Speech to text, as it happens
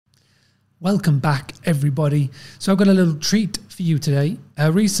Welcome back, everybody. So I've got a little treat for you today.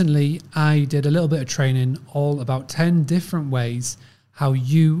 Recently, I did a little bit of training all about 10 different ways how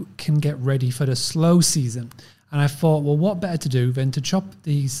you can get ready for the slow season. And I thought, well, what better to do than to chop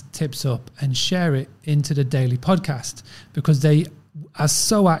these tips up and share it into the daily podcast, because they are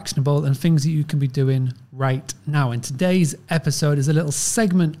so actionable and things that you can be doing right now. And today's episode is a little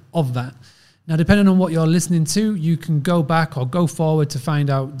segment of that. Now, depending on what you're listening to, you can go back or go forward to find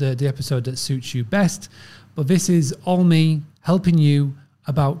out the episode that suits you best. But this is all me helping you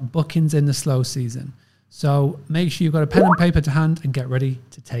about bookings in the slow season. So make sure you've got a pen and paper to hand and get ready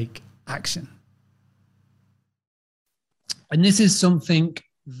to take action. And this is something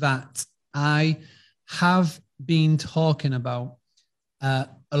that I have been talking about a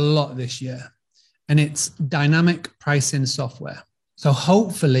lot this year, and it's dynamic pricing software. So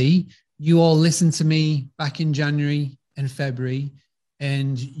hopefully you all listened to me back in January and February,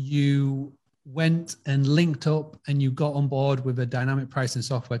 and you went and linked up and you got on board with a dynamic pricing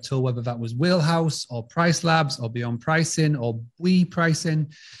software tool, whether that was Wheelhouse or Price Labs or Beyond Pricing or We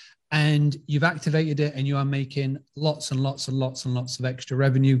Pricing, and you've activated it and you are making lots and lots and lots and lots of extra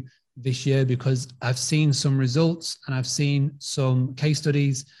revenue this year, because I've seen some results and I've seen some case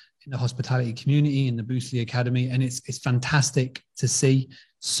studies in the hospitality community, in the Boostly Academy, and it's fantastic to see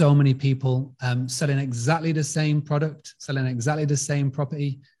so many people selling exactly the same product, selling exactly the same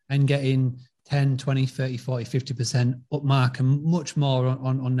property, and getting 10, 20, 30, 40, 50% upmark and much more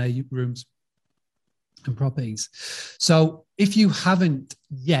on their rooms and properties. So if you haven't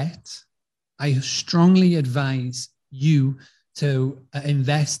yet, I strongly advise you to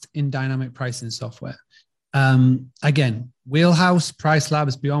invest in dynamic pricing software. Again, Wheelhouse, Price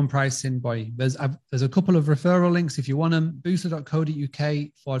Labs, Beyond Pricing, boy, there's a couple of referral links if you want them.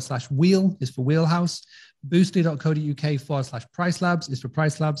 Boostly.co.uk/wheel is for Wheelhouse. Boostly.co.uk/Price Labs is for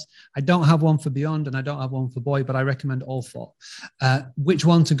Price Labs. I don't have one for Beyond and I don't have one for Boy, but I recommend all four. Which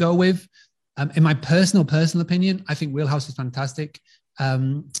one to go with? In my personal opinion, I think Wheelhouse is fantastic.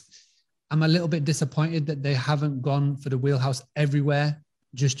 I'm a little bit disappointed that they haven't gone for the Wheelhouse everywhere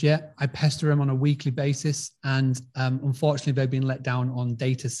just yet. I pester them on a weekly basis, and unfortunately they've been let down on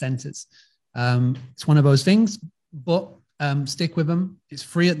data centers. It's one of those things, but stick with them. It's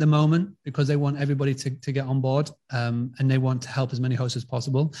free at the moment because they want everybody to get on board, and they want to help as many hosts as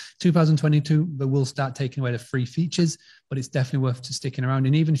possible. 2022, they will start taking away the free features, but it's definitely worth sticking around.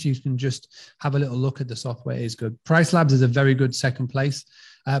 And even if you can just have a little look at the software, it is good. Price Labs is a very good second place.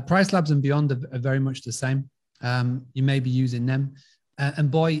 Price Labs and Beyond are very much the same. You may be using them.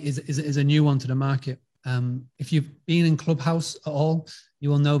 And Boy is a new one to the market. If you've been in Clubhouse at all, you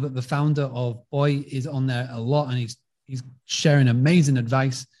will know that the founder of Boy is on there a lot, and he's sharing amazing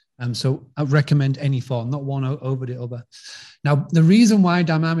advice. So I recommend any form, not one over the other. Now, the reason why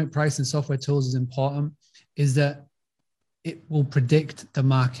dynamic pricing software tools is important is that it will predict the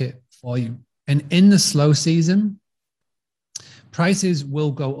market for you. And in the slow season, prices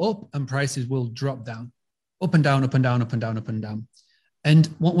will go up and prices will drop down, up and down, up and down, up and down, up and down. And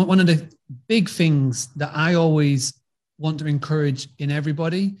one of the big things that I always want to encourage in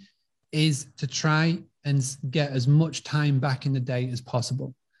everybody is to try and get as much time back in the day as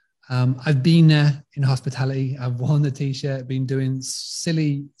possible. I've been there in hospitality. I've worn the t-shirt, been doing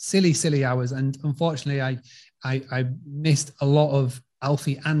silly hours. And unfortunately, I missed a lot of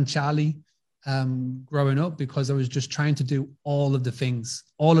Alfie and Charlie growing up because I was just trying to do all of the things,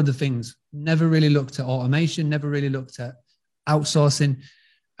 never really looked at automation, never really looked at outsourcing.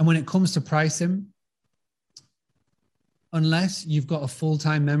 And when it comes to pricing, unless you've got a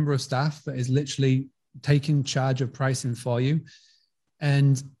full-time member of staff that is literally taking charge of pricing for you,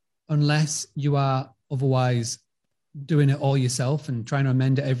 and unless you are otherwise doing it all yourself and trying to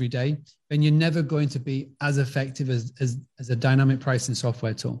amend it every day, then you're never going to be as effective as a dynamic pricing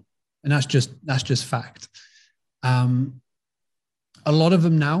software tool. And that's just fact. A lot of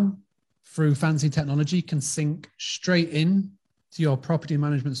them now, through fancy technology, can sync straight in to your property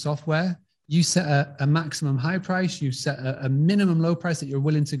management software. You set a maximum high price, you set a minimum low price that you're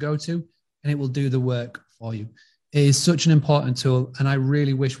willing to go to, and it will do the work for you. It is such an important tool. And I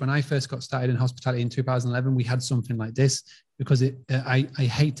really wish when I first got started in hospitality in 2011, we had something like this, because I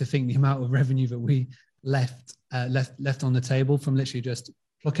hate to think the amount of revenue that we left on the table from literally just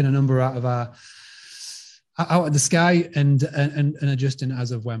plucking a number out of the sky and adjusting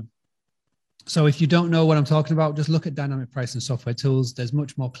as of when. So if you don't know what I'm talking about, just look at dynamic pricing software tools. There's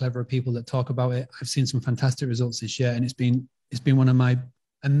much more clever people that talk about it. I've seen some fantastic results this year, and it's been one of my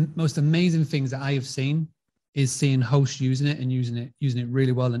most amazing things that I have seen is seeing hosts using it and using it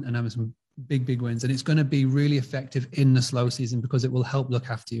really well and having some big wins. And it's going to be really effective in the slow season because it will help look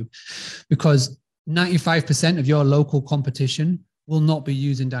after you. Because 95% of your local competition will not be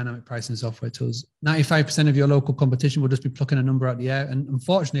using dynamic pricing software tools. 95% of your local competition will just be plucking a number out of the air. And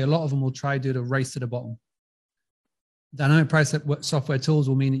unfortunately, a lot of them will try to do the race to the bottom. Dynamic price software tools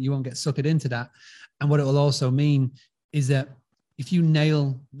will mean that you won't get suckered into that. And what it will also mean is that if you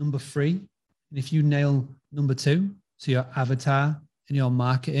nail number 3, and if you nail number 2, so your avatar and your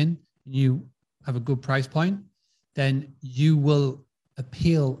marketing, and you have a good price point, then you will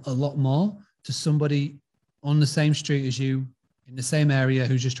appeal a lot more to somebody on the same street as you, in the same area,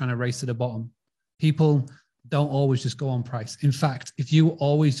 who's just trying to race to the bottom. People don't always just go on price. In fact, if you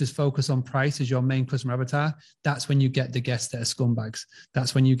always just focus on price as your main customer avatar, that's when you get the guests that are scumbags.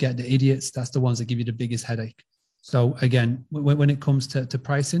 That's when you get the idiots. That's the ones that give you the biggest headache. So again, when it comes to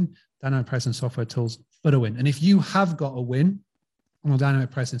pricing, dynamic pricing software tools for the win. And if you have got a win on a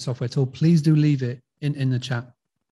dynamic pricing software tool, please do leave it in the chat.